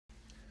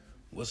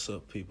What's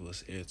up, people?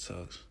 It's Air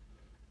Talks.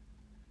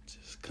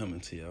 Just coming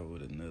to y'all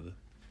with another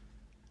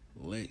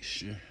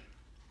lecture.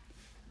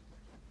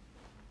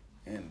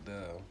 And,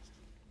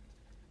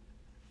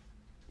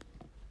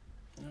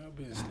 I've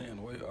been staying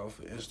away off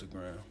of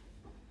Instagram.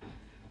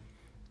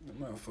 I'm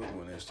not fucking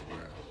with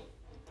Instagram.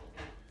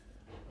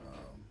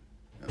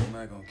 And I'm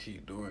not going to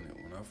keep doing it.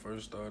 When I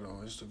first started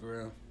on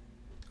Instagram,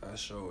 I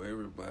show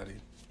everybody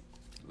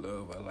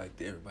love. I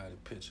liked everybody's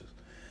pictures.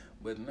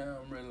 But now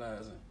I'm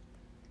realizing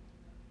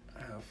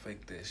how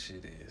fake that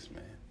shit is,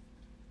 man.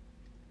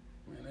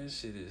 Man, that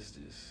shit is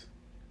just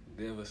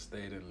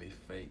devastatingly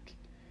fake.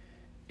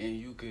 And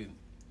you can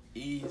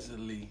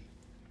easily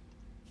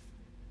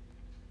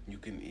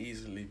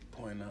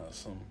point out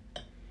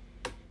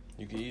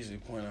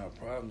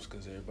problems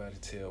because everybody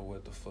tell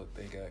what the fuck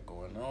they got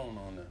going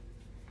on there.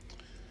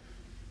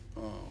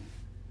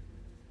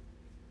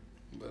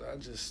 But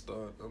I'm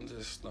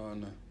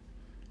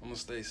gonna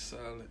stay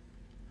solid.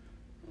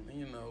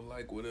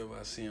 Like whatever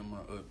I see in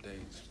my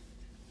updates,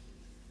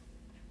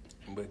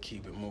 but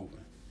keep it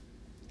moving.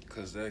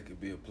 Cause that could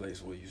be a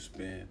place where you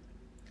spend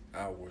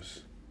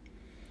hours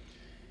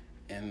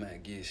and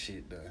not get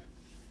shit done.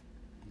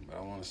 But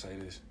I want to say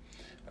this.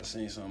 I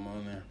seen something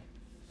on there.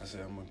 I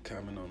said I'm going to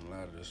comment on a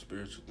lot of the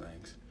spiritual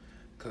things.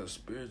 Because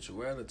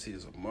spirituality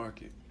is a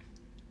market.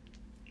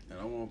 And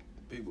I want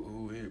people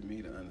who hear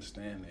me to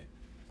understand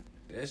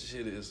that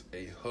shit is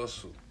a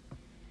hustle.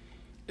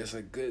 It's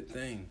a good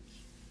thing.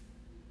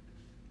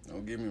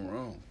 Don't get me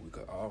wrong. We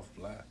could all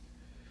fly.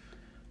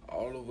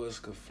 All of us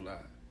could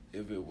fly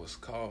if it was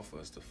called for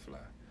us to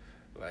fly.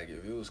 Like,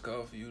 if it was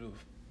called for you to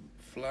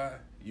fly,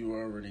 you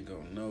already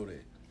gonna know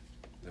that.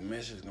 The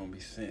message gonna be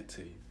sent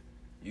to you.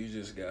 You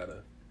just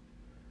gotta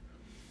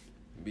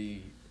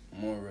be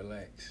more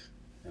relaxed.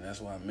 And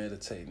that's why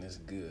meditating is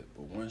good.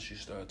 But once you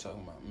start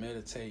talking about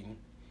meditating,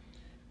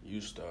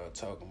 you start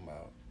talking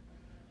about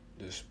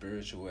the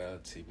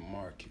spirituality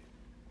market.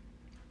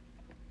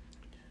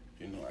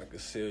 I could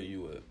sell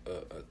you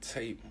a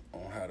tape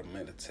on how to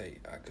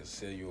meditate. I could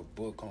sell you a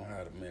book on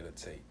how to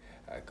meditate.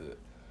 I could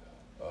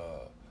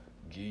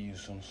give you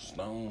some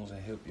stones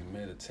and help you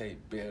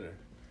meditate better.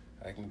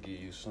 I can give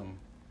you some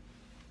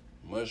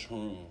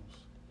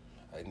mushrooms.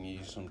 I can give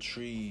you some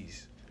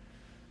trees,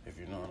 if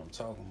you know what I'm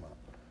talking about.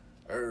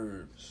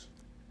 Herbs.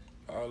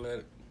 All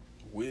that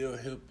will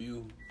help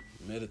you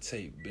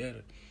meditate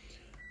better.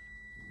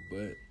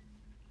 But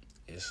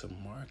it's a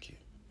market.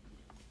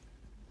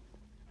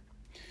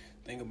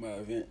 Think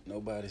about if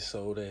nobody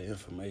sold that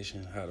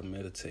information, how to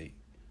meditate.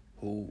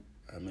 How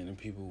many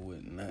people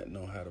would not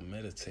know how to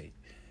meditate?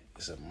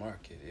 It's a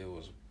market. It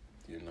was,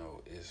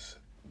 it's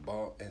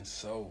bought and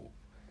sold.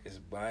 It's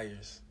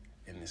buyers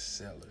and it's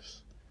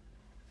sellers.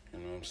 You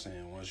know what I'm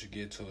saying? Once you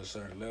get to a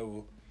certain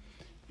level,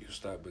 you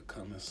start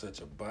becoming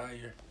such a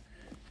buyer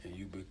and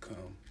you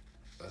become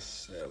a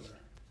seller.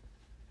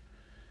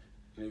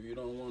 And if you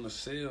don't want to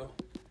sell,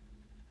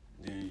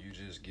 then you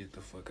just get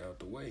the fuck out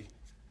the way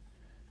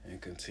and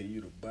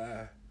continue to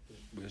buy.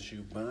 But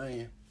you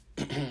buying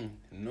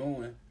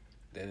knowing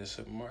that it's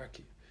a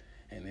market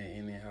and at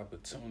any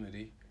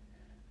opportunity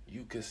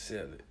you can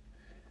sell it.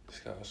 It's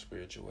called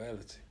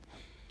spirituality.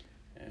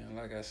 And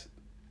like I said,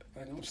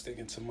 I'm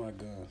sticking to my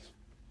guns.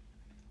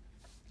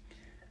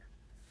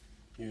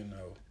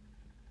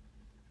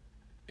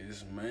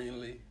 It's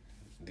mainly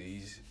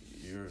these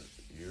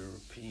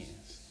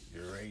Europeans,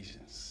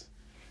 Eurasians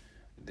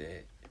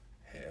that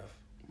have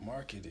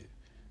marketed.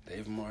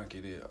 They've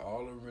marketed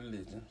all the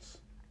religions.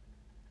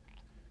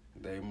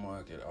 They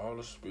market all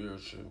the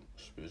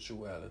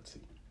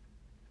spirituality.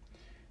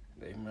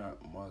 They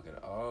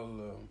market all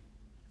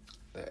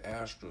the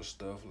astral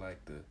stuff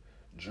like the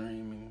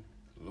dreaming,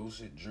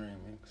 lucid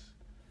dreamings.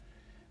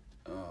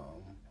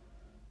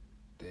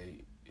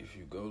 If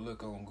you go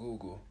look on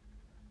Google,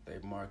 they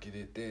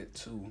marketed that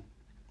too.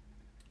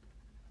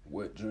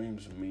 What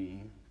dreams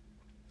mean,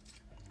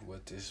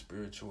 what this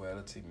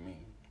spirituality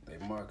mean. They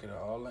marketed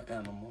all the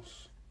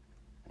animals.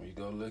 When you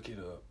go look it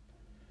up,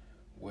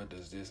 what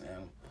does this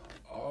animal?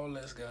 All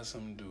that's got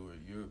something to do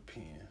with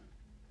European,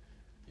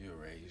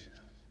 Eurasian.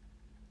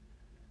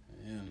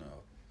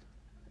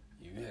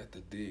 You have to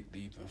dig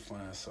deep and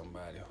find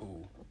somebody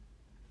who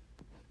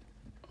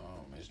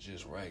is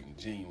just writing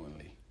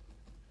genuinely.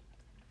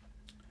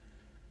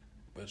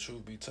 But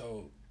truth be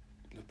told,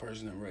 the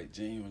person that writes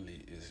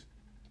genuinely is,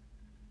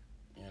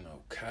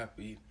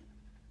 copied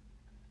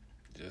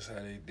just how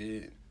they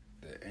did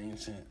the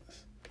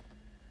ancients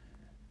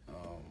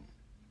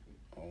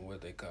on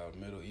what they call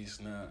Middle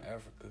East now,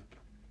 Africa.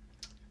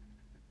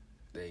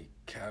 They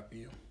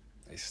copy them,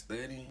 they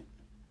study it,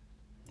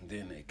 and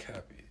then they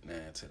copy it.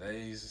 Now, in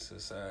today's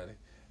society,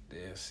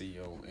 they'll see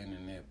your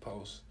internet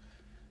post,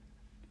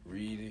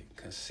 read it,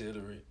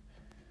 consider it,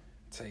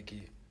 take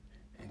it,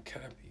 and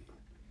copy it.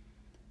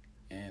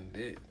 And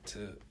that,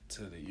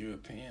 to the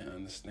European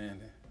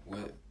understanding,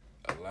 what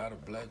a lot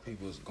of black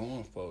people is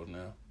going for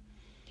now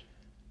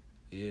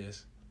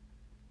is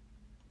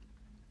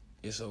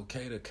it's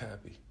okay to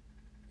copy.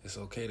 It's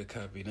okay to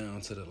copy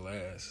down to the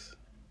last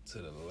to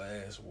the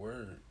last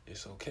word,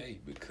 it's okay,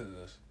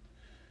 because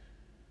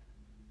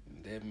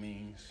that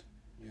means,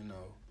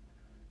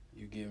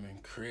 you giving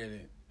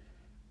credit.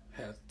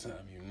 Half the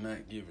time you're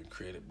not giving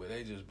credit, but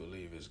they just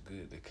believe it's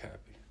good to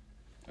copy.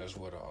 That's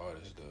what an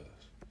artist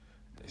does.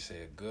 They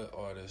say a good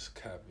artist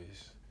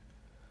copies,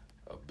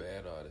 a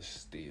bad artist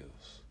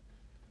steals.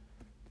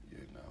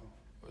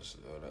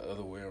 Or the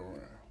other way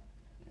around.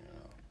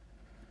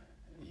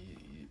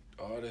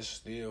 Artists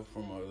steal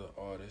from other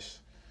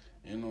artists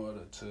in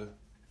order to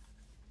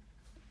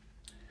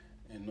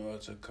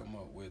come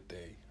up with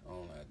their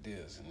own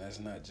ideas, and that's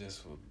not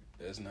just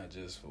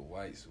for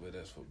whites, but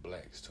that's for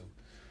blacks too.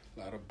 A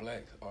lot of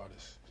black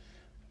artists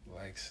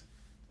like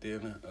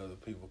stealing other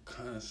people's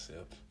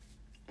concepts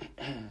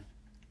and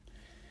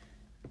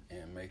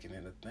making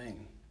it a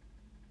thing.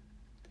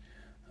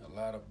 A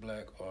lot of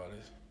black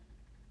artists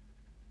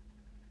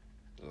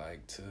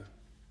like to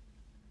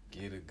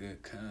get a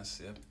good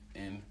concept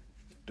and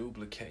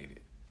duplicate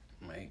it,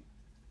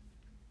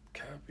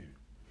 copy it.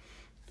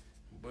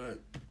 But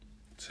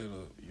to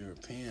the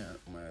European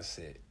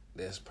mindset,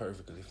 that's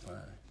perfectly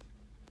fine.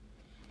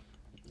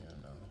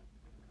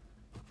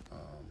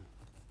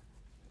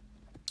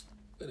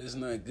 But it's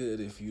not good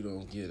if you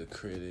don't get a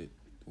credit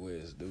where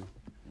it's due.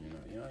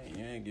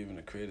 You ain't giving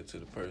the credit to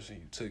the person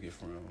you took it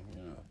from.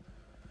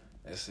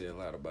 That says a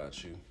lot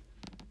about you.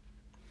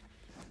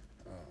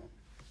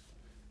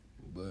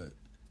 But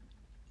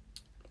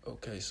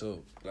okay,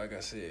 so like I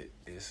said,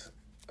 it's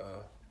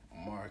a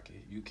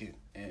market. You can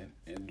and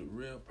the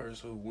real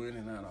person who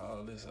winning out of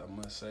all this, I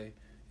must say,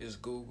 is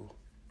Google.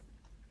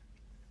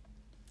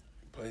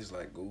 A place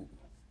like Google,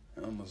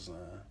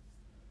 Amazon,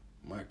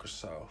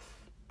 Microsoft,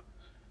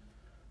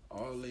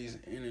 all these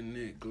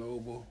internet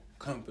global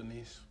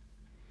companies,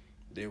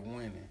 they're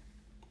winning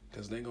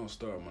because they're going to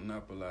start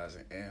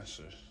monopolizing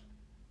answers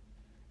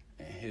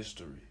and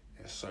history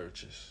and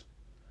searches.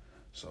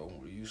 So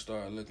when you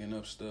start looking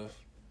up stuff,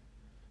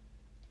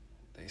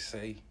 they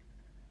say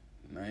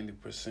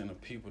 90%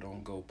 of people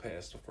don't go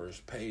past the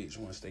first page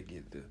once they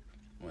get the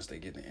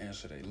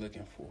answer they're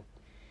looking for.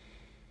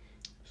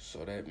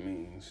 So that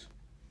means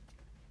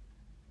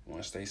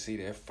once they see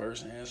that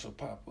first answer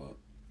pop up,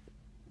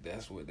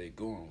 that's what they're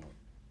going with.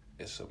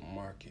 It's a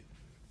market.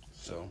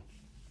 So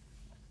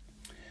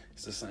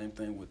it's the same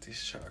thing with these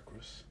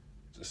chakras.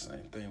 It's the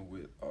same thing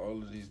with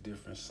all of these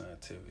different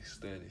scientific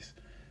studies.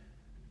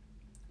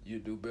 You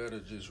do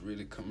better just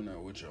really coming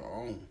out with your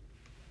own,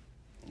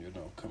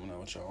 coming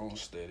out with your own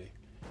study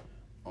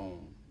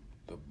on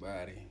the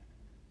body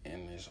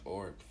in this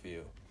auric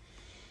field.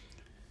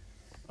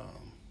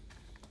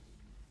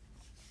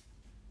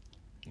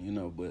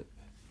 But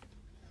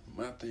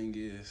my thing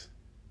is,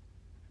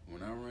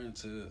 when I run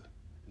into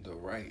the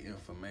right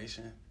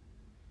information,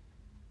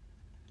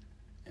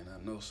 and I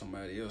know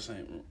somebody else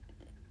ain't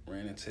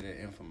ran into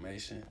that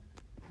information,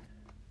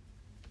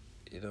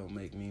 it don't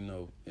make me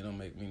no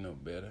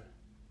better.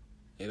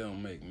 It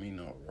don't make me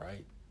no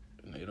right.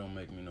 It don't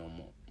make me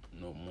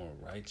no more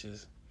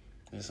righteous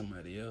than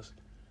somebody else.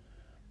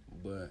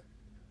 But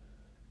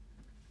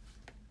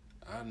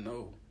I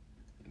know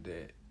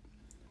that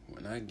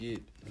when I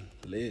get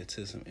led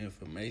to some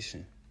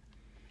information,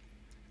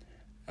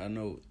 I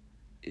know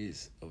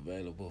it's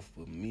available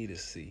for me to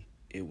see.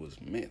 It was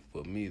meant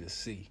for me to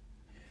see.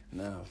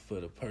 Now, for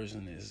the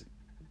person that's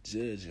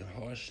judging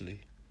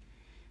harshly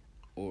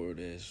or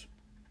that's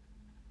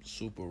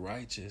super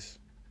righteous,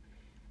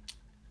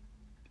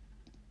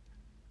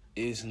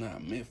 it's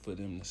not meant for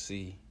them to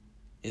see.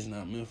 It's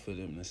not meant for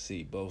them to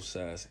see both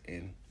sides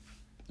and,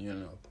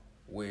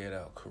 weigh it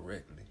out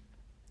correctly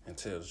and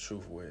tell the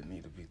truth where it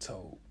need to be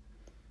told.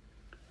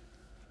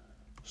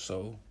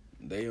 So,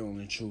 their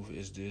only truth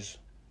is this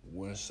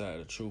one side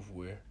of truth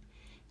where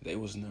they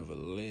was never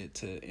led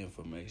to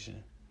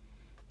information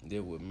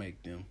that would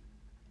make them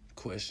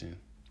question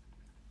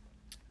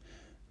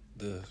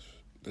the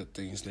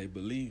things they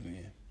believe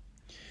in.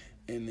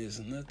 And there's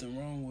nothing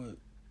wrong with,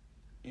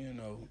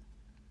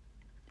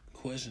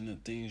 questioning the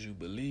things you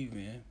believe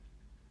in,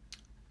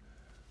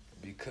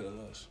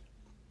 because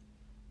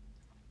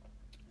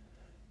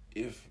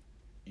if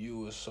you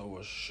were so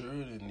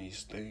assured in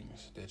these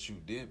things that you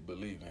did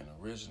believe in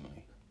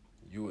originally,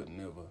 you would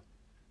never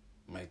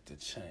make the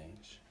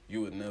change.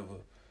 You would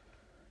never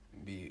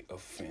be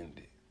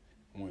offended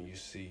when you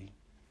see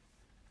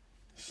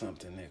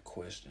something that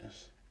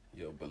questions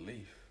your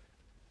belief.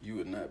 You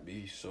would not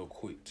be so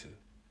quick to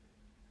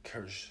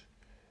curse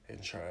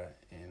and try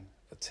and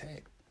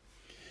attack.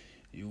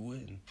 You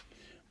wouldn't,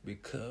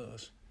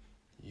 because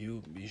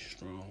you'd be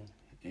strong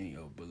in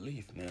your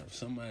belief. Now, if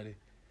somebody,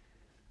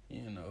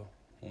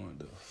 wanted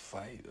to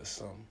fight or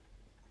something,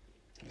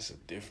 it's a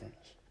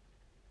difference.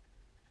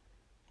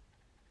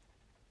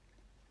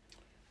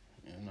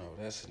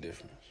 That's a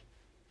difference.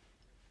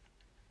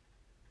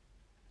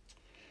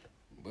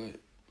 But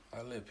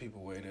I let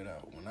people wait it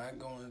out. When I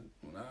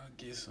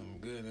get some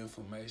good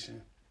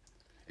information,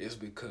 it's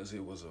because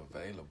it was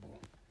available.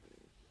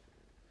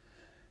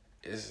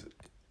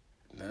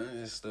 None of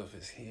this stuff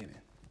is hidden.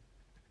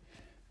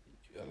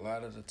 A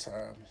lot of the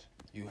times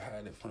you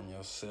hide it from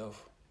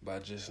yourself by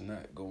just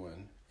not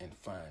going and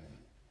finding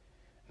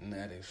it,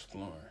 not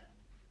exploring.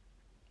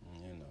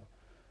 You know,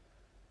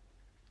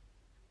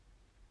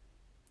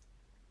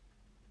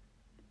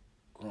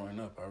 growing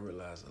up, I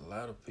realized a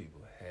lot of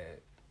people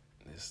had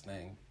this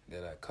thing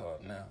that I call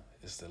now,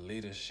 it's the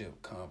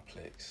leadership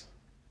complex.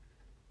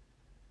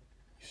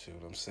 You see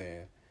what I'm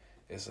saying?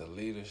 It's a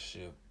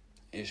leadership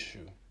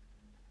issue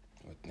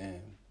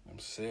within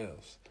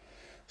themselves.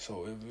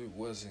 So if it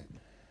wasn't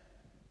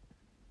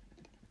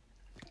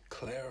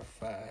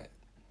clarified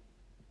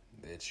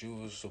that you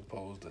were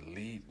supposed to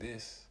lead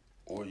this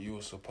or you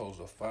were supposed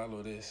to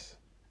follow this,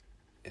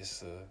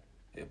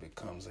 it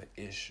becomes an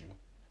issue.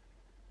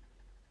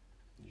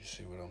 You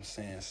see what I'm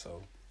saying?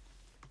 So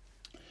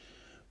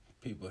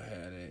people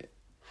have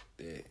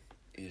that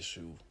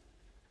issue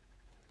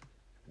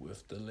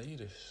with the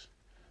leaders,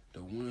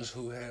 the ones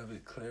who have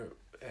it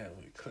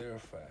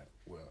clarified.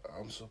 Well,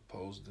 I'm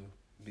supposed to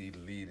be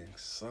leading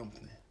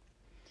something.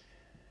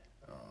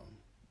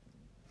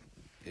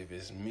 If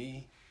it's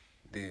me,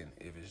 then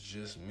if it's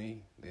just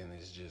me, then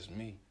it's just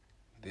me.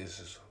 This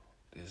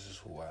is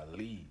who I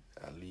lead.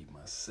 I lead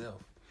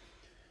myself.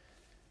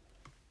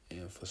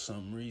 And for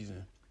some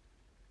reason,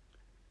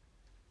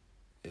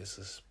 it's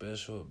a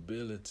special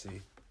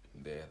ability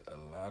that a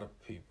lot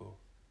of people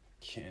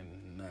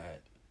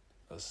cannot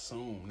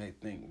assume. They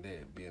think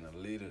that being a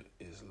leader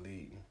is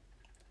leading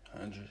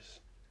hundreds,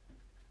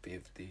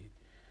 50,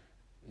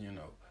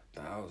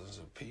 thousands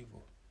of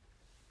people.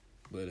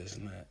 But it's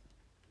not.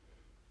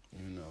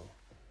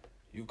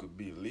 You could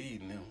be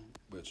leading them,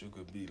 but you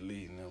could be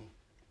leading them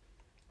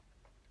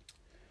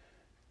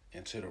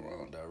into the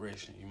wrong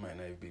direction. You might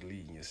not be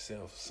leading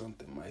yourself.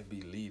 Something might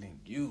be leading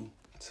you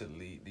to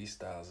lead these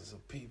thousands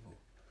of people.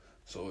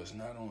 So it's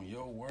not on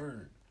your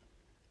word.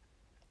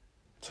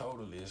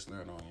 Totally, it's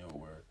not on your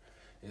word.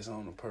 It's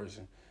on the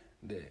person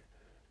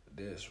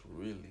that's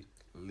really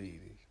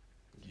leading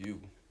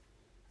you.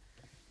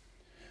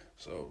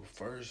 So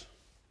first,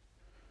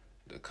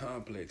 the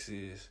complex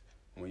is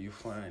when you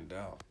find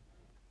out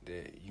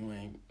that you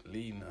ain't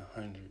leading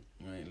 100,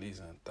 you ain't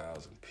leading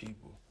 1,000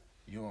 people,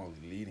 you're only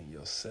leading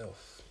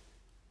yourself.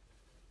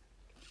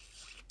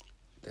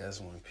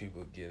 That's when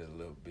people get a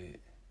little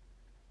bit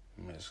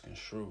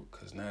misconstrued,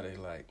 because now they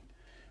like,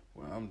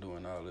 well, I'm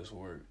doing all this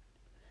work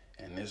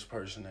and this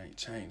person ain't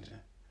changing.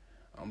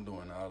 I'm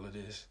doing all of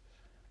this,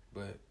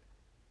 but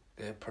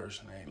that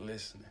person ain't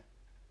listening.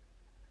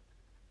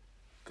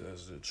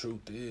 Because the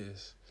truth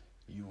is,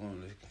 you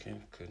only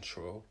can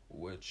control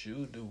what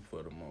you do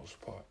for the most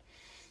part.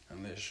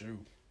 Unless you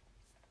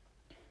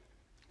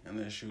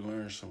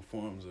learn some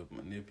forms of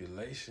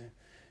manipulation,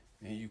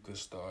 then you could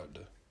start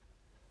to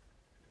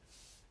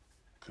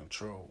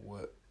control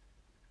what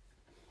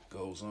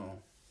goes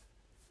on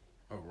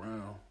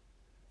around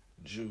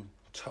you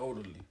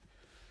totally.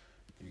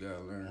 You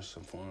gotta learn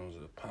some forms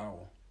of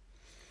power.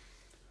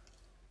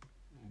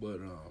 But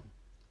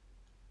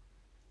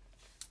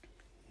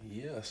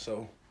yeah,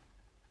 so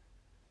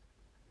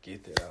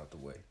get that out the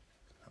way.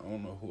 I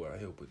don't know who I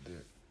help with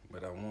that,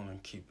 but I want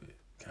to keep it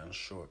kind of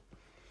short.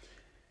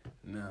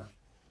 Now,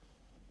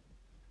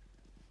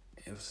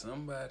 if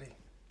somebody,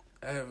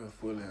 I haven't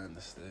fully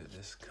understood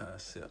this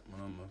concept,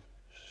 but I'm going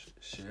to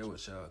share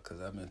with y'all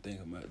because I've been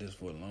thinking about this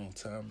for a long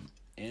time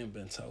and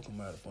been talking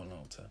about it for a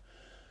long time.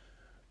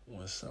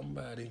 When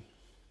somebody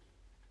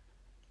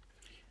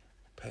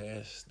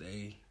pass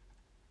their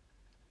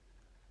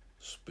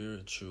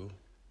spiritual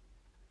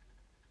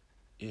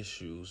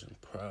issues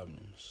and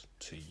problems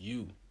to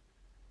you,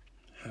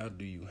 how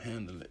do you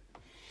handle it?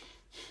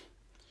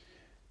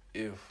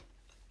 If,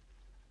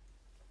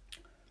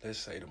 let's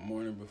say the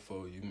morning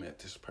before you met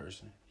this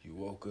person, you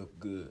woke up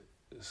good,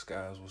 the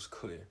skies was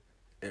clear,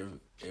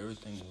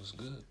 everything was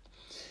good,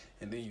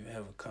 and then you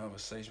have a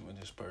conversation with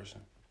this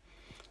person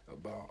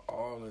about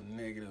all the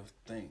negative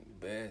things,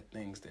 bad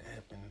things that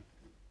happened,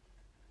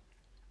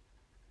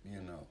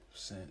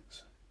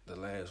 since the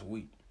last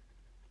week.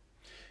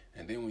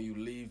 And then when you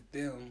leave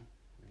them,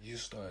 you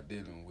start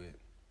dealing with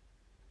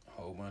a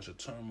whole bunch of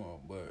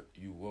turmoil, but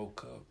you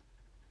woke up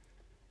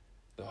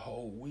the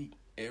whole week,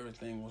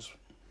 everything was,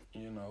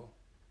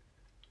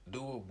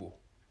 doable.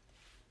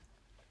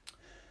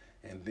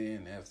 And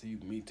then after you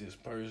meet this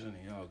person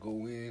and y'all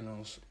go in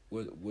on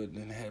what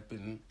didn't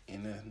happen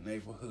in that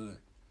neighborhood,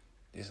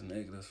 this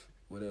negative,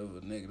 whatever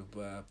negative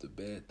vibe, the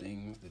bad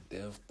things, the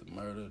death, the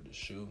murder, the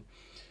shooting,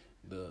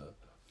 the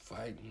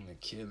fighting, the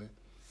killing.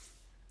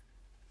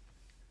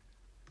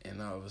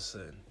 And all of a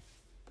sudden,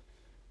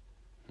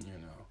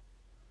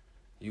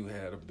 you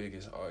had the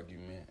biggest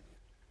argument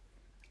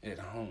at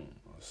home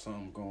or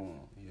something going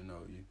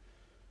on,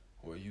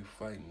 where you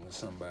fighting with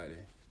somebody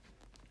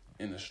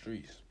in the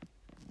streets.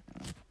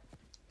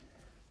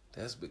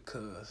 That's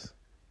because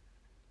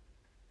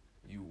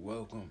you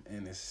welcome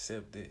and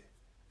accepted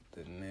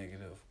the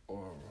negative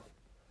aura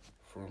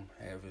from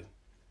having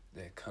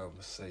that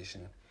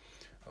conversation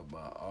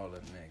about all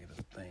the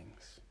negative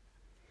things.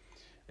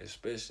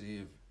 Especially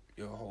if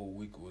your whole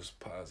week was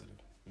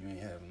positive. You ain't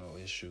have no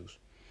issues.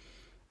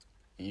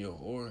 And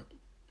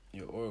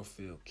your aura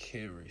field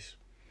carries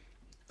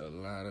a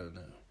lot of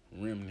the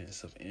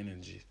remnants of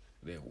energy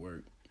that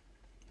work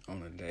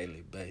on a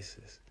daily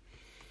basis.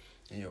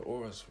 And your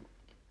aura's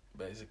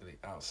basically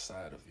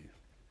outside of you.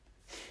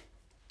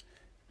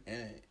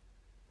 And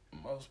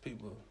most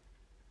people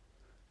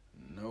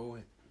know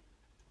it.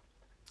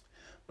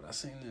 But I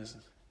seen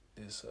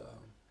this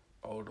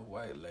older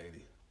white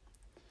lady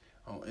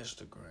on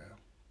Instagram,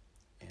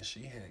 and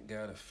she had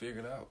got it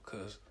figured out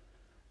because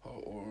her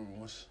aura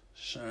was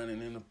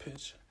shining in the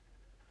picture.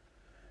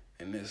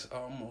 And it's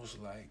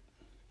almost like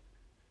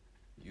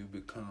you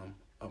become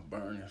a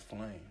burning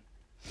flame.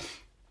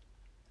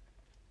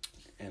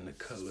 And the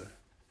color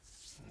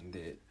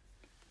that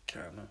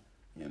kind of,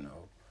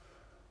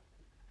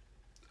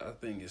 I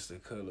think it's the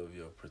color of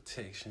your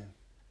protection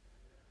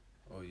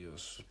or your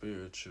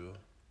spiritual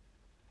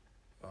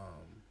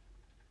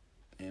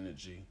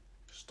energy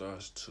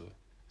starts to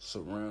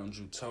surround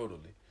you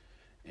totally,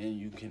 and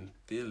you can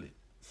feel it.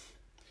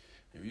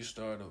 If you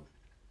start to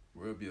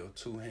rub your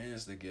two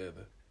hands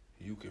together,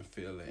 you can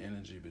feel the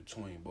energy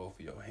between both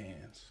of your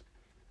hands.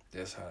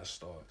 That's how it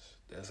starts.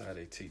 That's how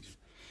they teach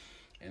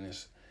you.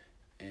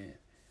 And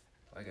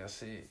like I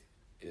said,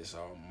 it's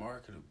all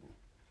marketable.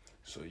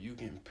 So you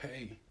can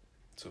pay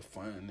to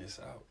find this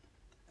out.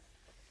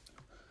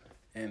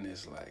 And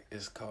it's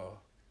called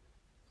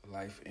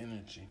life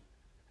energy.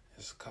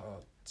 It's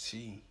called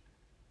chi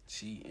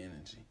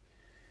energy.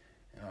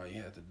 And all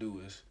you have to do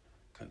is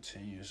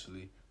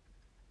continuously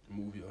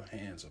move your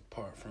hands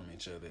apart from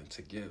each other and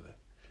together,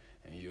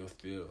 and you'll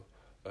feel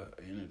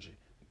energy.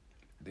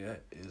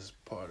 That is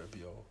part of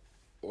your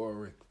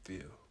auric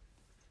field.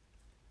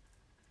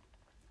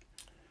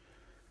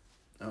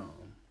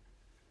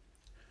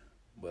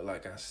 But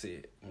like I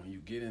said, when you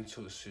get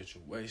into a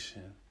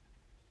situation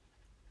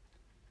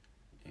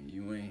and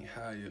you ain't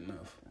high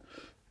enough,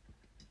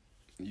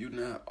 you're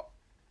not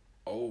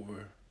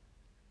over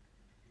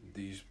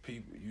these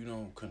people. You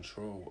don't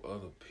control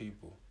other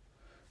people.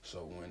 So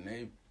when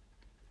they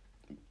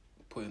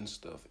putting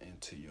stuff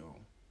into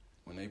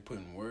when they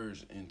putting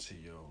words into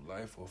your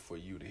life or for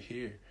you to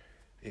hear,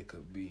 it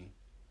could be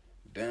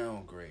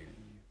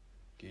downgrading you,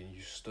 getting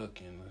you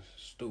stuck in a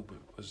stupid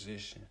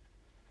position.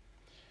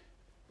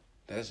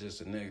 That's just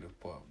the negative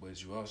part.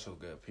 But you also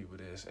got people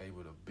that's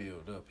able to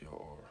build up your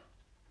aura.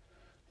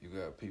 You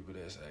got people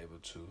that's able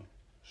to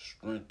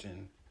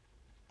strengthen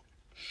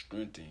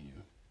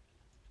you.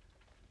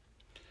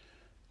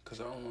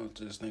 Because I don't want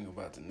to just think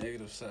about the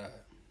negative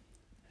side,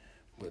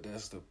 but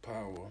that's the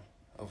power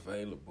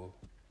available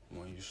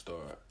when you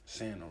start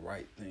saying the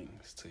right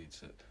things to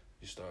each other.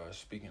 You start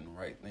speaking the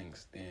right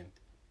things, then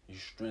you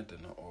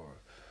strengthen the aura.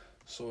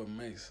 So it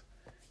makes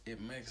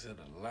it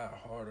a lot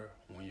harder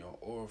when your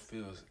aura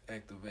feels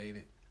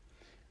activated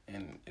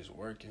and is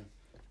working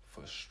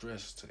for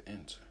stress to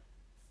enter.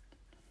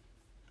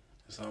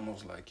 It's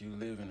almost like you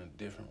live in a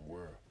different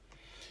world.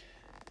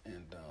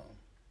 And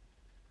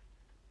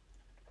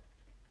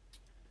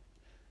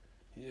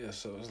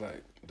so it's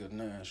like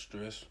denying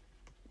stress.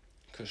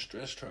 Because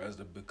stress tries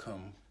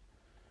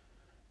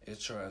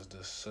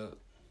to suck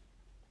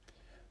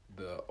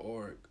the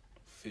auric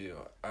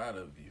field out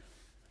of you.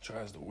 It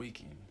tries to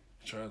weaken you.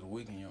 It tries to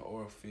weaken your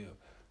auric field.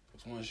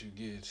 Because once you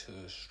get to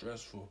the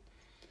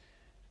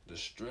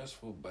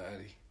stressful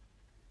body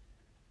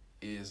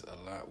is a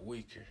lot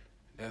weaker.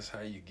 That's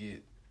how you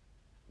get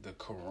the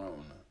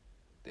corona.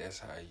 That's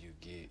how you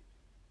get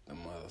the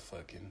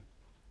motherfucking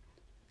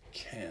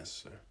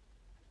cancer.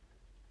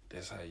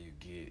 That's how you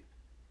get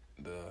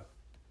the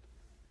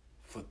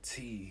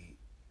fatigue.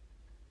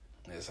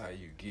 That's how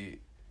you get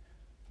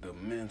the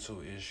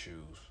mental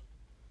issues,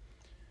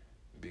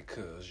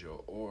 because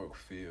your auric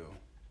field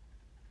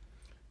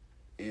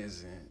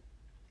isn't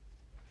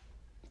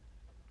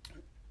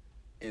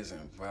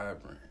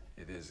vibrant.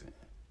 It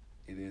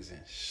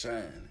isn't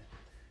shining.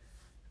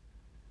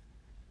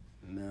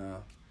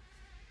 Now,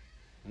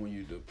 when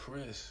you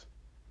depress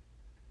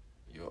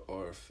your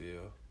auric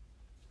field,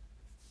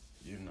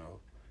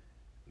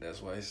 that's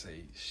why I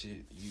say,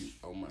 shit, you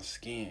on my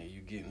skin,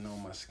 you getting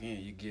on my skin,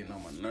 you getting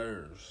on my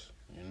nerves,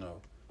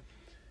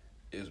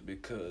 It's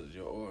because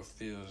your auric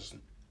field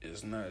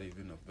is not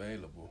even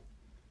available,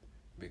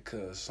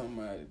 because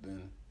somebody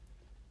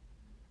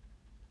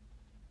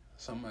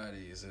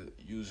is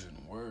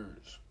using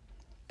words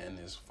and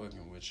is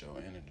fucking with your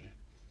energy.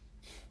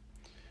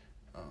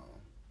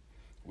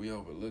 We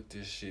overlook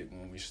this shit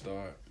when we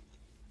start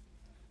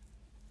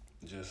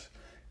just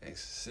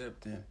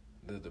accepting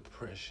the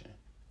depression,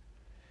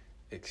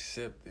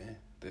 accepting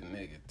the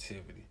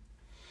negativity.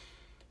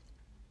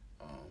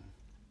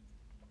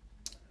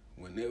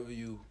 Whenever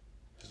you,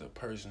 as a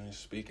person,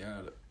 speak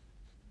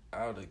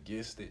out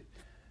against it,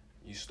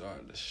 you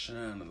start to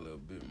shine a little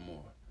bit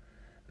more.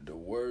 The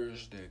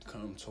words that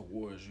come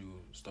towards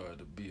you start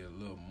to be a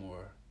little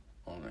more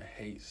on the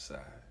hate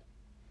side.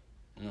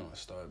 It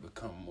started to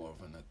become more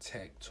of an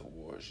attack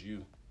towards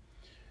you.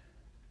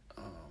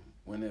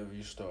 Whenever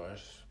you start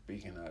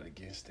speaking out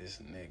against this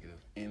negative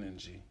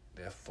energy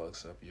that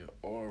fucks up your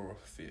aura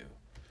field,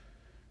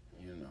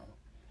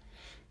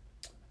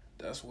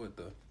 that's what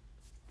the,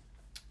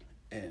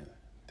 and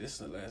this is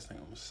the last thing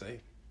I'm gonna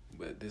say,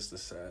 but this is the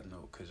side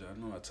note, because y'all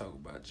know I talk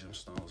about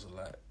gemstones a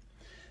lot.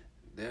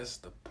 That's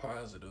the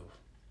positive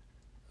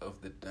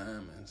of the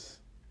diamonds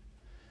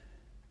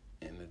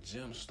and the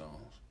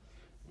gemstones,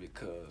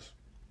 because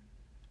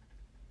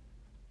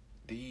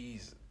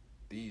these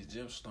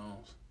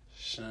gemstones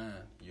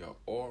shine your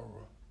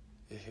aura.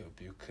 It help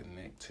you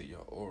connect to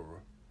your aura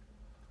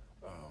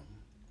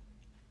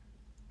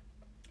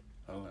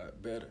a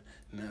lot better.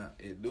 Now,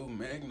 it do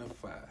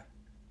magnify.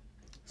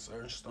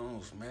 Certain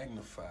stones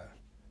magnify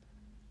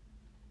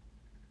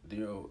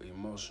your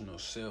emotional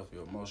self,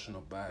 your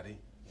emotional body,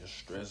 your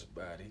stress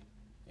body.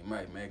 It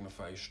might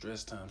magnify your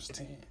stress times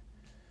 10.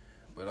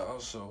 But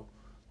also,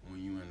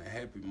 when you're in a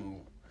happy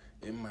mood,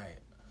 it might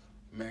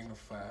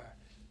magnify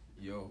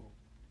your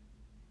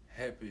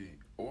happy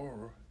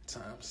aura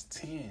times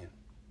 10.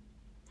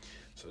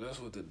 So that's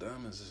what the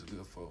diamonds is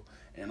good for.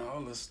 And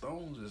all the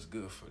stones is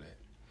good for that.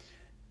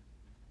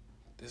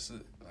 This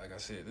is, like I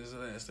said, this is the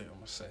last thing I'm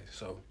going to say.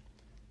 So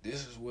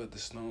this is what the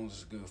stones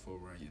is good for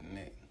around your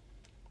neck,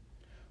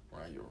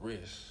 around your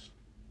wrist,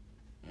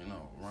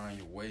 around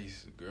your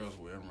waist. The girls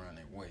wear them around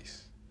their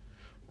waist,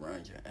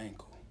 around your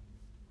ankle,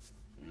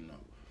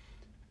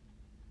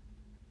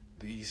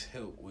 These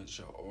help with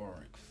your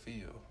auric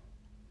field.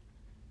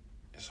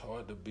 It's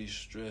hard to be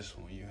stressed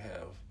when you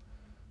have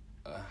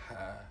a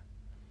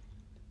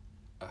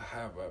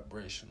high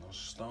vibrational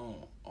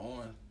stone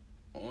on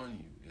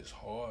you. It's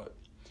hard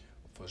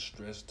for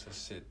stress to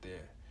sit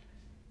there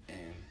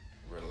and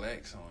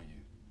relax on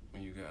you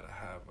when you got a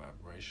high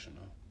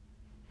vibrational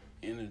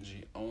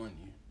energy on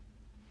you.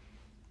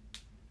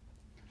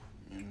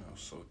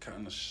 So it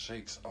kind of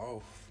shakes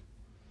off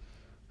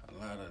a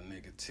lot of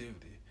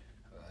negativity.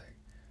 Like,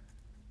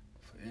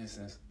 for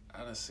instance,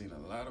 I done seen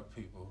a lot of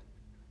people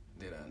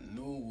that I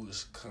knew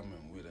was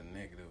coming with a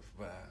negative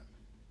vibe.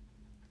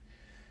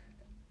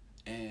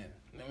 And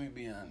let me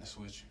be honest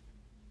with you.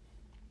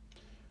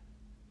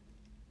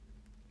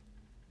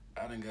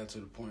 I done got to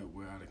the point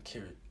where I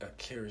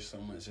carry so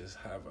much as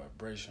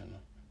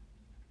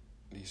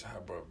these high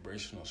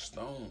vibrational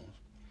stones,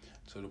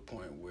 to the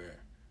point where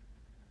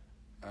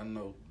I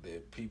know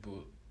that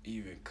people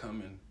even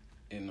coming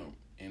in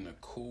a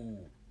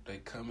cool, they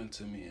coming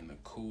to me in a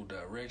cool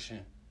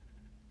direction.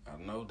 I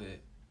know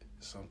that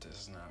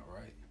something's not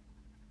right.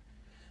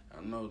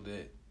 I know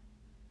that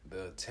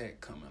the attack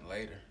coming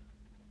later.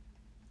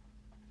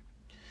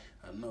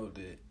 I know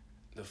that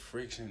the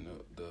friction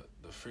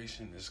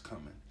is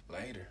coming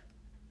later.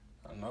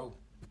 I know.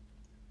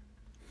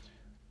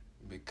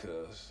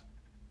 Because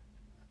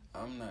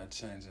I'm not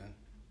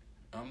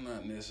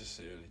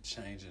necessarily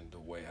changing the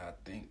way I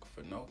think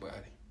for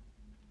nobody.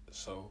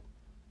 So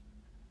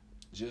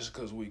just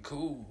because we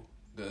cool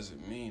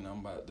doesn't mean I'm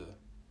about to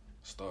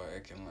start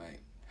acting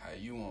like how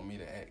you want me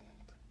to act,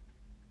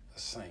 a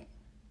saint.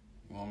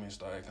 You want me to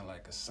start acting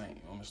like a saint.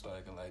 You want me to start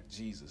acting like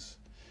Jesus.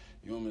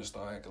 You want me to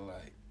start acting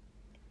like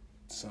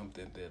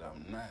something that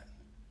I'm not.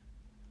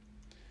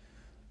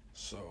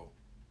 So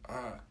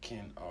I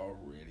can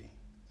already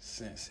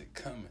sense it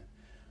coming.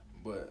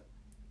 But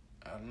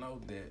I know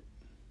that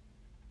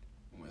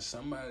when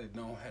somebody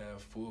don't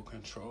have full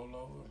control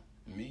over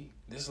me,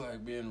 this is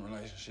like being in a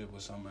relationship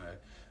with somebody.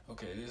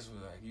 Okay, this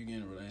was like you get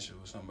in a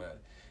relationship with somebody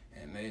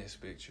and they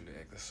expect you to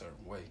act a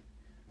certain way,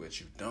 but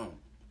you don't.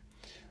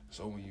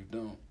 So when you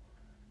don't,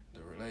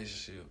 the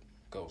relationship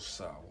goes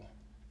sour,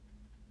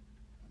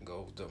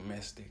 goes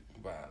domestic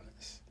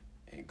violence,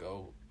 and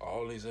go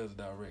all these other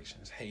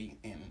directions, hate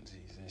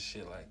energies and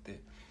shit like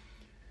that.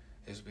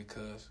 It's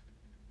because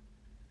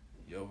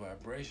your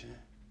vibration,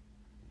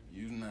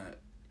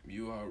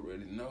 you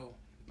already know.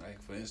 Like,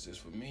 for instance,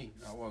 for me,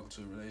 I walk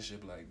into a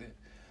relationship like that,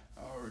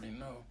 I already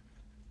know,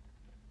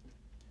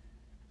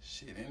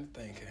 shit,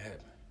 anything could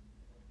happen.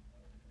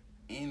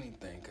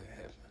 Anything could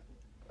happen.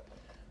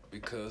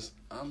 Because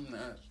I'm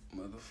not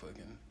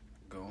motherfucking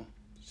gonna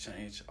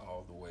change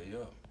all the way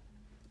up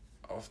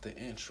off the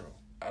intro.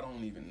 I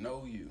don't even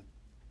know you.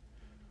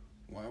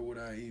 Why would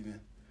I even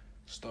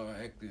start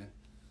acting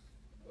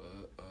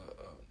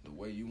the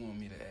way you want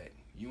me to act?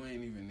 You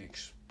ain't even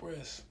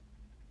expressed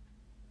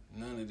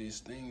none of these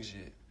things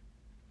yet.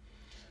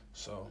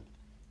 So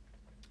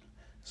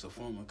it's a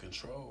form of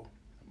control.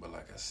 But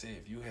like I said,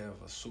 if you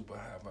have a super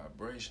high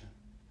vibration,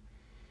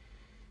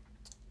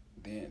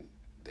 then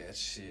that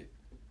shit,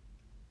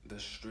 the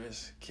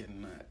stress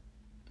cannot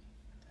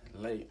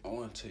lay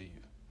onto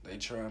you. They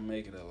try and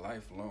make it a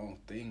lifelong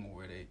thing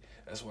where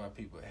that's why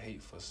people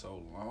hate for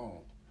so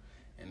long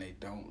and they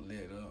don't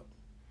let up.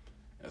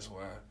 That's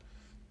why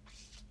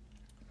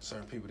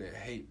certain people that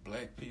hate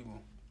black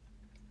people,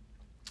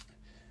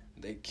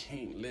 they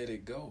can't let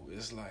it go.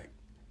 It's like,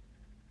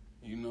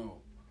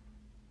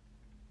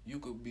 you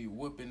could be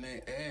whooping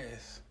their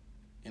ass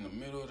in the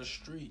middle of the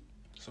street,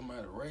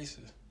 somebody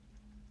racist,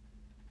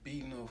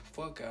 beating the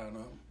fuck out of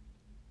them,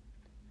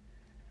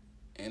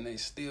 and they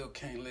still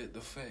can't let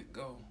the fact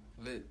go,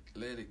 let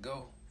it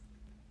go,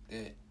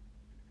 that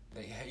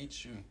they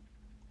hate you.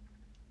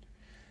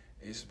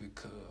 It's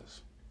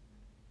because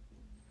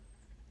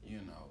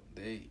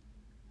they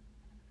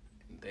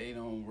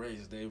don't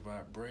raise their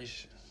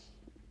vibrations.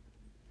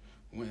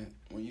 When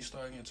you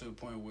start getting to the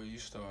point where you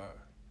start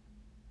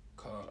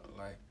call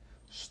like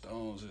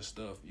stones and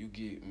stuff, you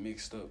get it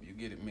mixed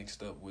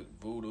up with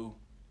voodoo,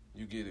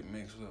 you get it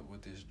mixed up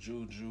with this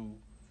juju,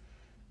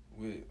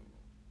 with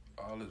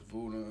all this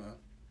voodoo.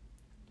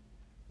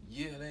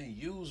 Yeah, they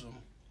use them,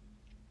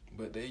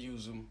 but they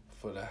use them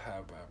for the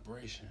high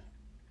vibration.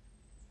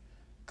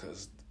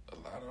 Cause a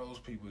lot of those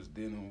people is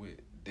dealing with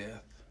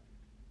death,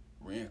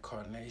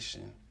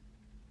 reincarnation,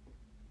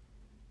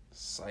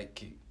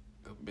 psychic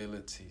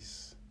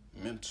abilities,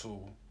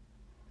 mental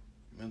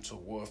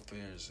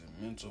warfares,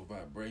 and mental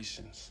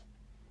vibrations.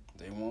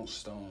 They want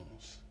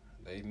stones.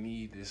 They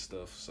need this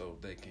stuff so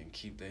they can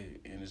keep their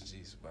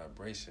energies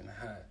vibration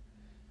high.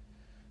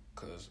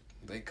 Cause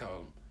they call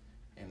them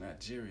in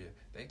Nigeria,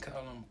 they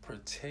call them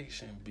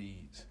protection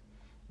beads,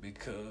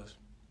 because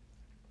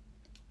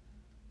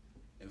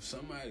if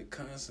somebody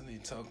constantly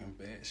talking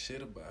bad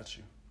shit about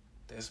you,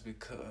 that's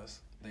because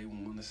they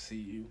want to see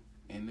you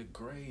in the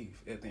grave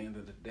at the end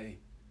of the day.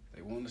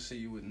 They want to see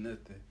you with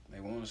nothing. They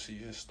want to see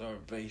you in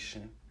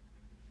starvation.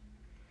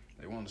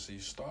 They want to see you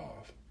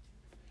starve.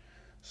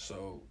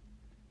 So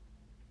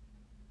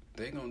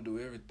they going to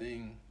do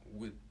everything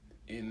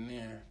within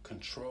their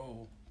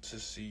control to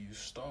see you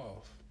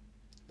starve.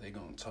 They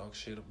going to talk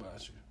shit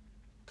about you,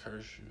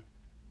 curse you,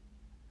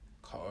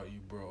 call you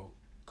broke,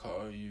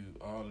 call you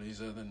all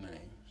these other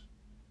names.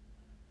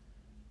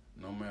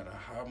 No matter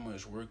how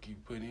much work you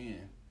put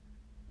in,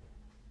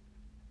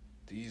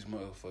 these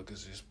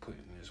motherfuckers is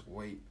putting this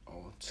weight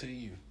onto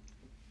you.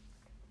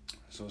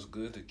 So it's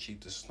good to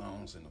keep the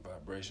stones in the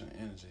vibration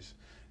energies,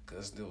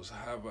 because those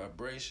high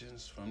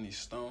vibrations from these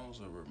stones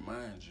will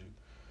remind you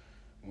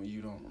when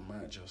you don't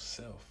remind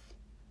yourself.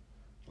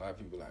 A lot of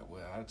people are like,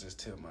 well, I just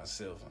tell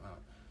myself.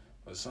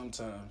 But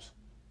sometimes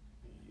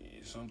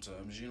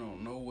you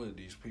don't know what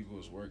these people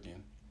is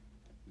working.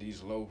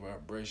 These low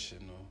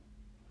vibrational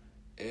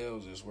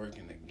L's is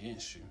working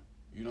against you.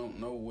 You don't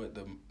know what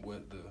the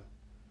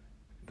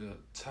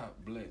top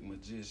black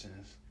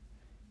magicians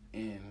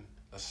in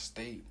a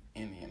state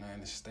in the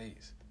United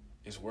States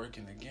is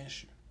working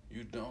against you.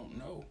 You don't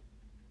know.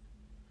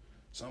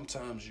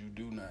 Sometimes you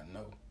do not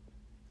know.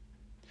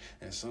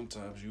 And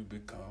sometimes you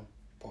become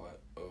part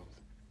of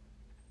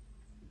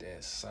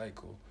that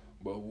cycle.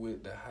 But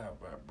with the high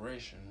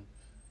vibration,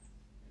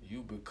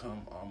 you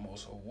become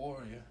almost a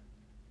warrior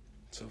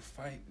to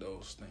fight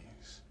those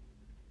things,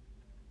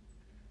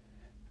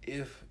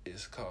 if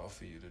it's called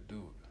for you to do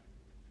it.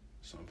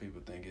 Some people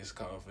think it's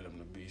called for them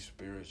to be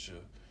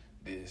spiritual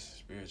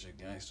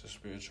gangster,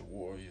 spiritual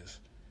warriors.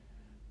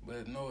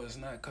 But no, it's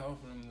not called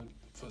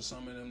for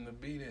some of them to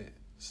be that.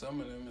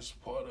 Some of them is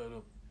part of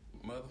the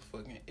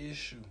motherfucking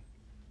issue.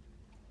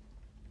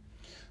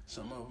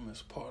 Some of them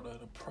is part of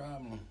the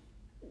problem.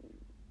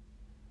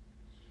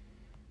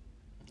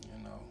 You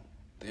know,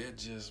 they're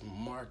just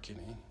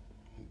marketing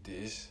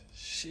this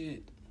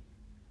shit.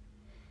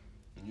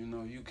 You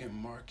know, you can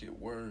market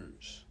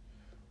words.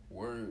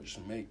 Words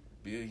make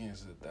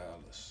billions of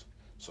dollars.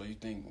 So you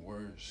think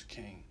words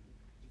can't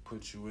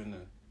put you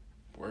under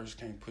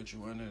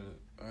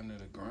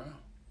the ground?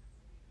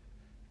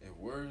 If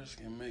words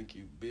can make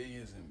you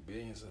billions and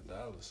billions of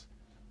dollars,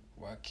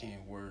 why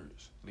can't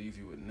words leave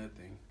you with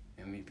nothing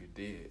and leave you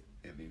dead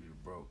and leave you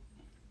broke?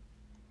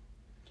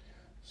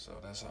 So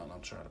that's all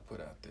I'm trying to put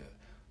out there.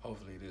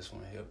 Hopefully this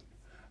one helped.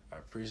 I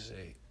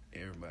appreciate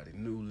everybody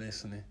new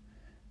listening.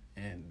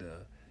 And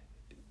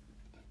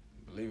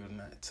believe it or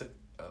not, it took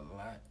a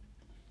lot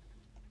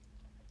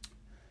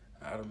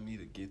out of me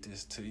to get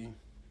this to you.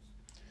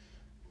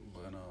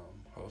 But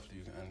hopefully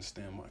you can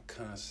understand my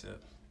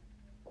concept.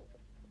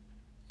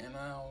 And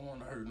I don't want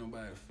to hurt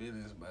nobody's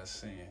feelings by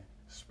saying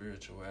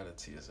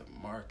spirituality is a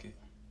market.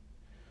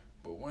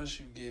 But once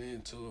you get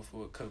into it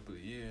for a couple of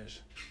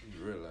years,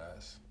 you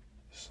realize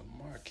it's a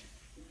market.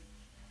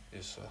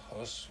 It's a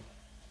hustle.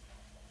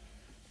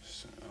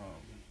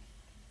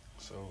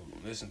 So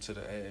listen to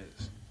the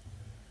ads,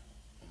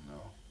 you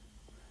know,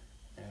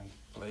 and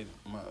play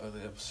my other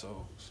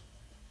episodes.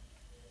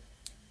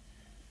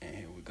 And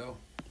here we go.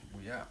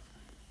 We out.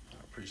 I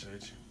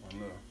appreciate you. One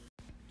love.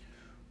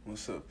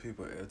 What's up,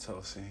 people?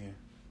 Airtos in here.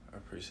 I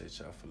appreciate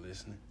y'all for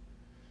listening.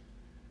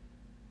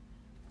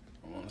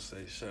 I want to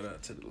say shout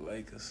out to the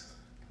Lakers,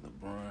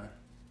 LeBron,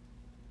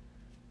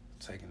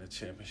 taking the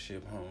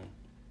championship home.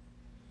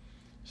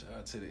 Shout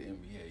out to the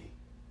NBA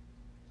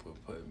for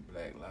putting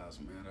Black Lives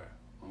Matter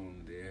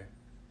on their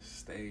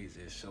stage,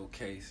 their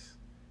showcase,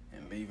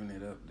 and leaving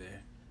it up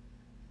there.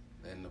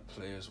 Letting the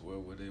players wear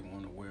what they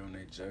want to wear on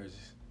their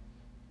jerseys.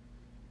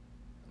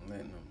 And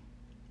letting them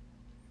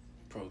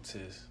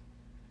protest.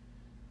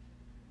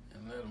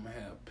 And let them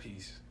have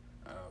peace.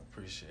 I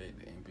appreciate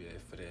the NBA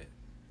for that.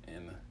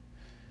 And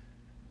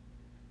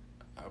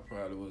I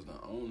probably was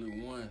the only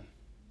one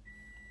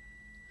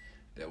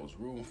that was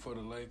rooting for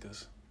the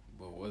Lakers,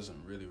 but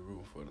wasn't really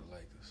rooting for the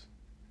Lakers.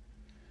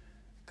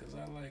 Because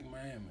I like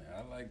Miami.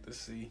 I like to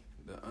see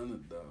the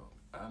underdog.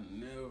 I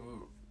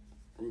never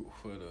root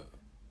for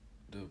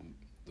the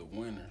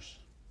winners.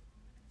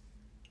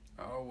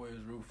 I always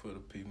root for the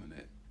people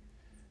that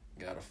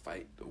gotta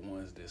fight the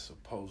ones that's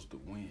supposed to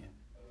win.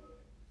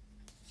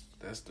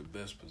 That's the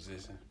best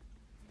position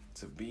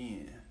to be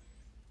in.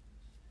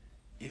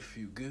 If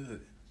you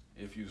good,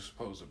 if you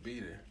supposed to be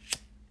there.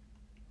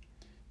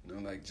 You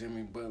know, like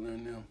Jimmy Butler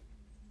and them,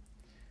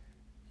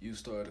 you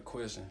start to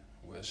question,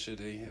 well, should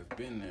they have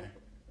been there,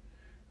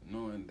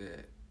 knowing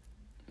that,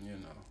 you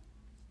know,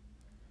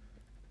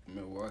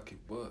 Milwaukee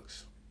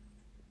Bucks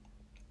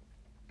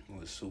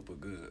was super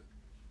good,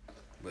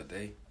 but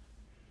they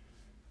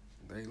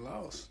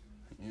lost,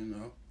 you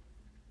know.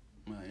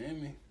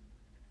 Miami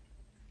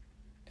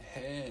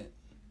had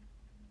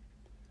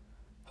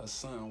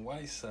Hassan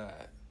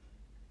Whiteside,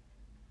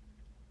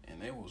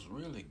 and they was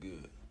really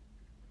good.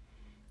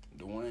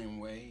 Dwayne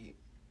Wade,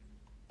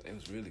 they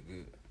was really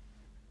good.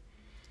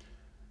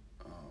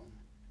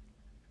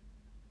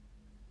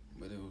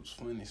 But it was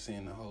funny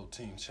seeing the whole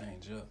team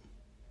change up.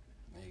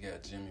 And you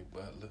got Jimmy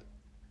Butler.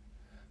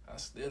 I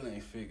still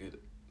ain't figured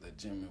the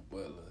Jimmy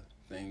Butler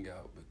thing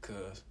out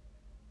because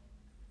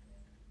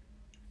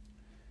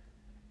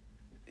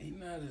he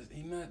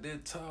not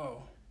that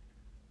tall.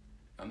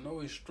 I know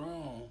he's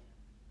strong,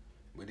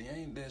 but he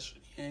ain't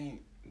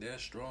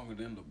that stronger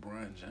than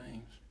LeBron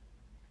James.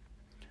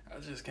 I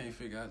just can't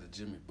figure out the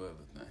Jimmy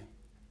Butler thing.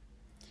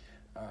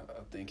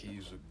 I think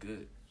he's a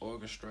good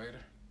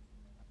orchestrator.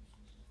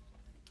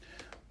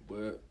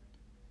 But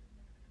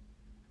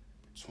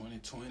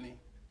 2020,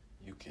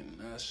 you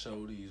cannot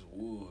show these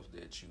Wolves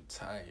that you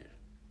tired.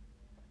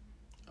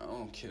 I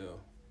don't care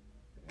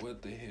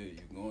what the hell you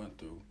going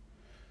through.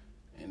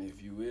 And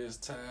if you is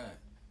tired,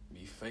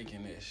 be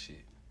faking that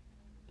shit.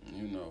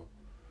 You know,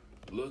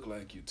 look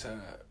like you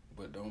tired,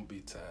 but don't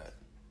be tired.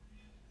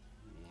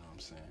 You know what I'm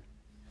saying?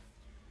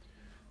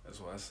 That's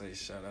why I say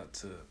shout out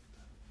to,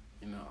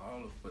 you know,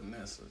 all the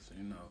finessers,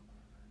 you know.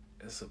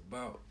 It's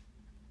about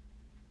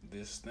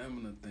this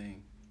stamina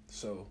thing.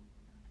 So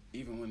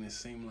even when it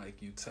seems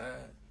like you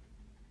tired,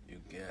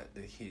 you got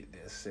to hit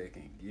that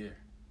second gear.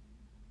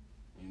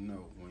 You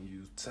know, when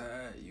you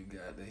tired, you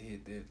got to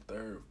hit that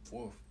third,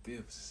 fourth,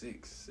 fifth,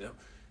 sixth,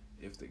 seventh.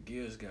 If the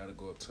gears got to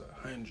go up to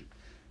 100,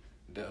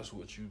 that's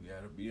what you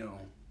got to be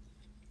on.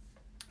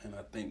 And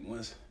I think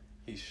once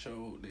he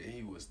showed that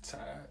he was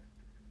tired,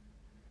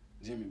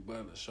 Jimmy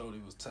Butler showed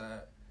he was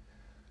tired,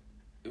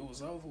 it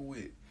was over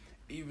with.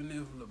 Even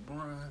if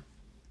LeBron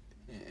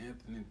and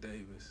Anthony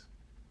Davis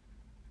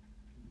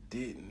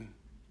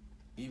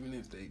even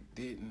if they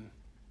didn't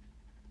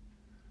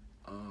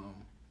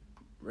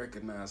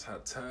recognize how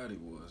tired he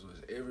was,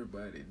 which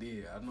everybody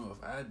did. I know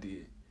if I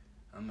did,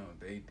 I know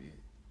they did.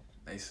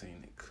 They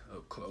seen it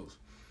up close.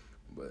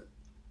 But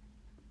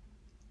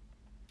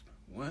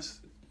once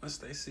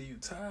they see you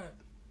tired,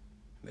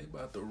 they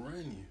about to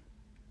run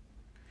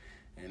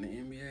you. And the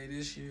NBA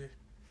this year,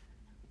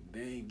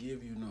 they ain't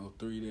give you no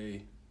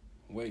 3-day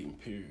waiting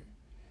period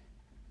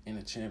in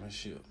a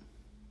championship.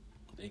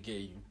 They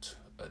gave you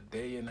a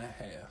day and a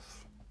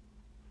half.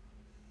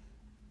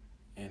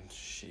 And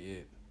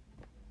shit,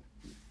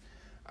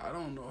 I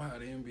don't know how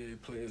the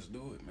NBA players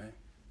do it, man.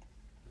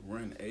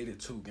 Run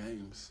 82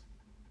 games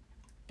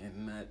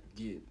and not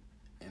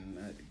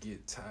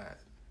get tired.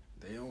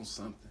 They on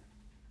something.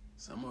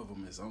 Some of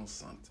them is on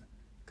something.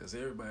 Because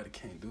everybody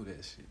can't do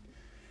that shit.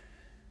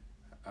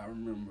 I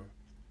remember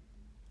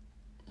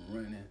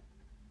running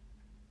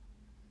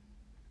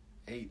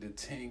 8 to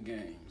 10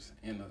 games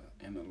in a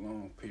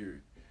long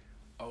period.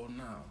 Oh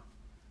no,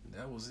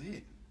 that was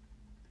it.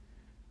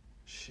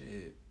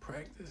 Shit,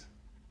 practice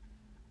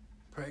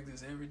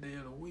every day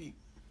of the week.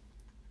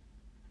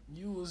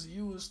 You was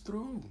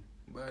through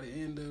by the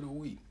end of the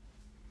week.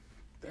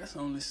 That's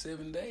only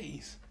 7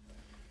 days.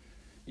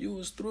 You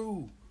was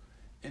through.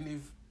 And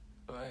if,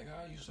 like,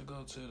 I used to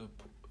go to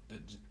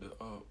the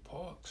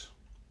parks.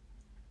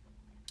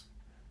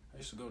 I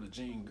used to go to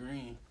Gene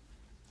Green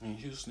in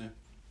Houston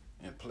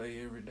and play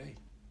every day.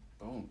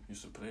 Boom,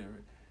 used to play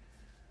every.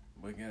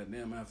 But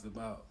goddamn, after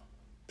about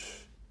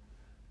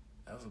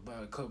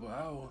a couple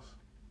hours,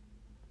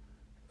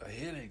 a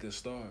headache could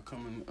start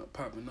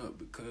popping up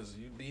because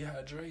you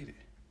dehydrated.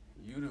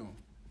 You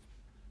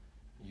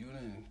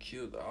done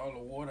killed all the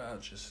water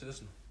out your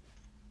system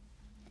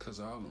because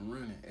of all the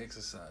running,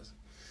 exercising.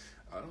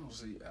 I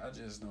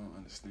just don't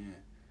understand.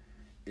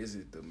 Is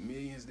it the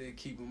millions that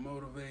keep them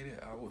motivated?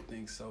 I would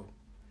think so.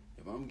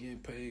 If I'm getting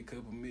paid a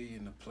couple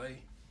million to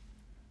play,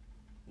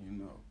 you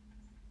know,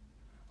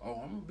 I'm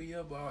going to be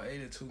up all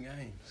 82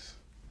 games.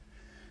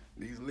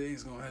 These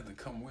legs going to have to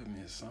come with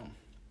me or something.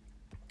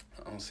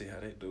 I don't see how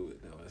they do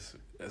it, though.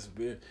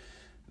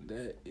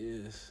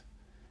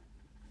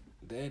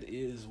 That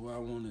is why I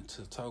wanted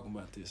to talk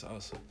about this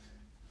also.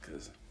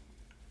 Because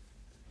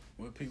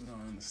what people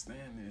don't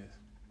understand is,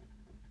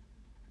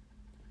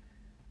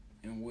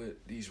 and what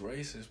these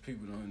racist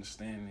people don't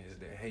understand is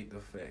they hate the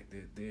fact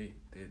that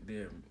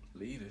they're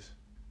leaders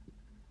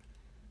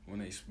when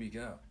they speak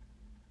out.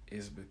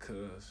 Is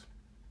because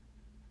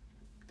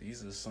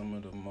these are some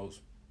of the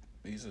most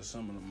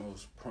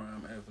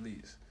prime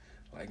athletes.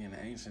 like in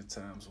the ancient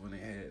times when they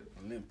had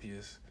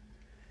Olympias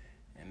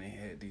and they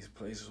had these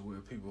places where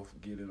people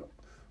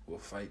will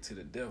fight to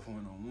the death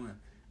 1-on-1.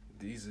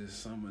 These are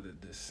some of the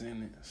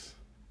descendants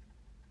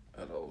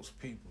of those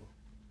people,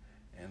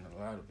 and a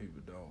lot of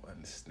people don't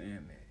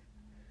understand that.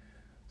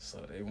 So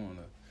they want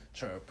to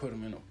try to put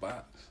them in a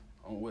box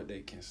on what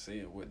they can say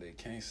and what they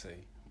can't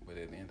say. But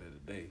at the end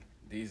of the day,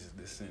 these are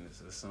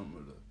descendants of some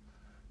of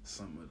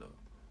the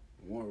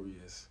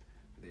warriors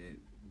that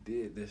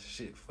did this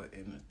shit for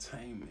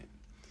entertainment.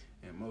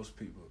 And most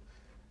people,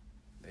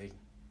 they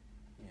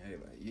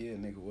like, yeah,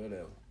 nigga,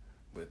 whatever.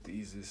 But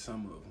these are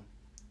some of them.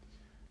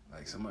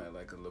 Like somebody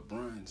like a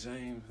LeBron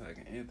James, like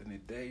an Anthony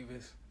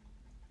Davis,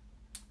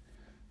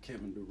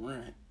 Kevin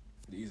Durant.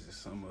 These are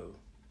some of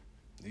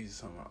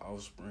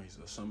offsprings,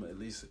 or some, at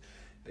least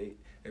they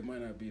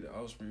might not be the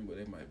offspring, but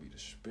they might be the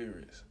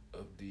spirits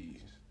of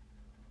these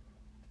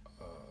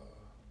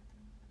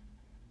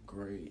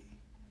great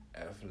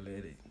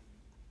athletic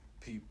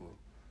people.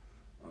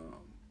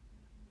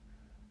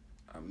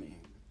 I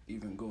mean,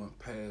 even going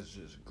past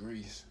just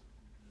Greece,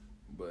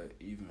 but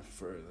even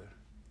further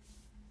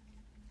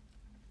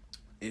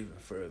in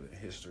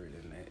history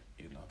than that,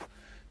 it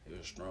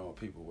was strong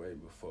people way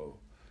before,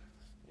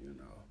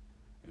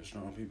 it was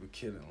strong people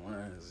killing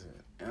lions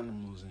and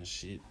animals and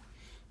shit,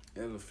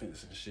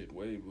 elephants and shit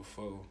way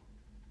before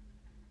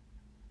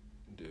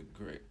the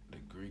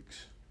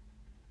Greeks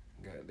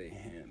got their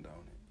hand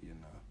on it,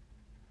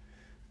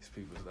 These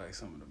people like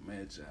some of the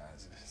Magi's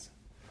and,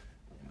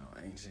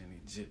 ancient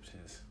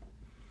Egyptians.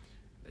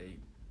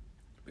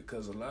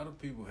 Because a lot of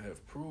people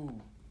have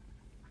proved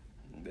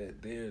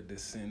that they're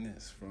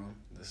descendants from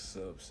the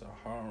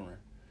sub-Saharan,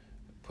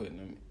 putting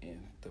them in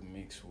the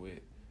mix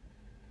with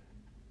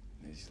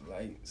this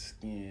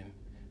light-skinned,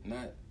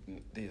 not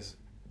this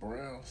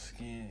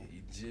brown-skinned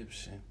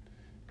Egyptian.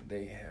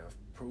 They have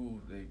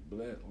proved their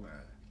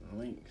bloodline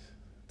links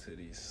to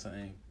these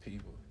same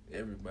people.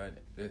 Everybody,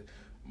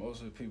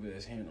 most of the people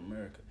that's here in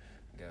America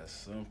got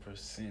some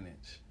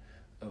percentage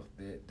of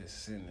that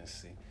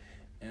descendancy.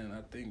 And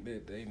I think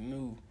that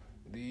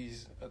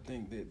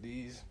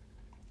these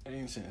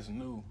ancients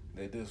knew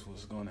that this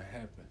was going to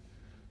happen.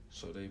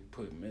 So they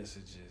put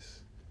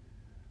messages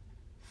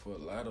for a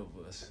lot of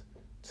us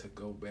to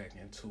go back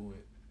to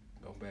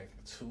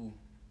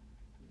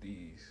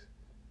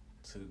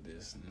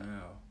this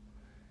Nile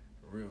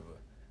River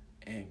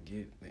and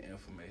get the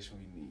information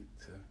we need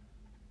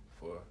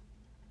for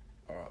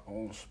our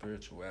own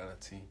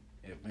spirituality,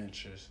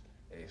 adventures,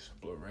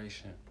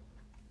 exploration.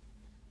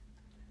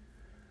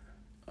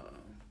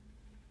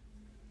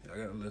 I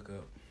gotta look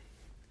up,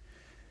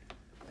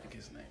 I think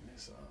his name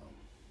is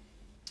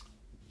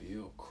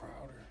Bill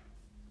Crowder.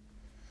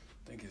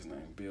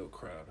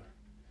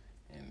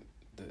 And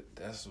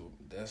that's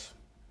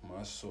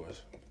my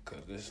source,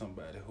 because there's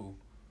somebody who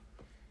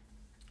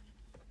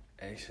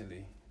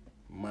actually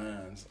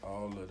mines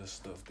all of the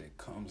stuff that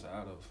comes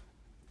out of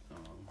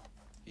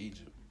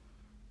Egypt.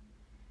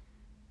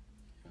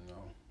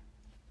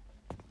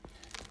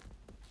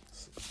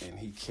 And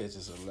he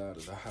catches a lot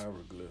of the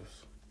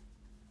hieroglyphs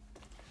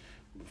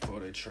before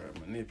they try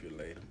to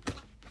manipulate them.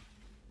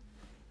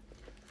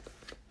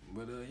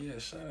 But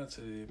shout out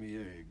to the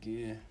NBA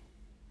again.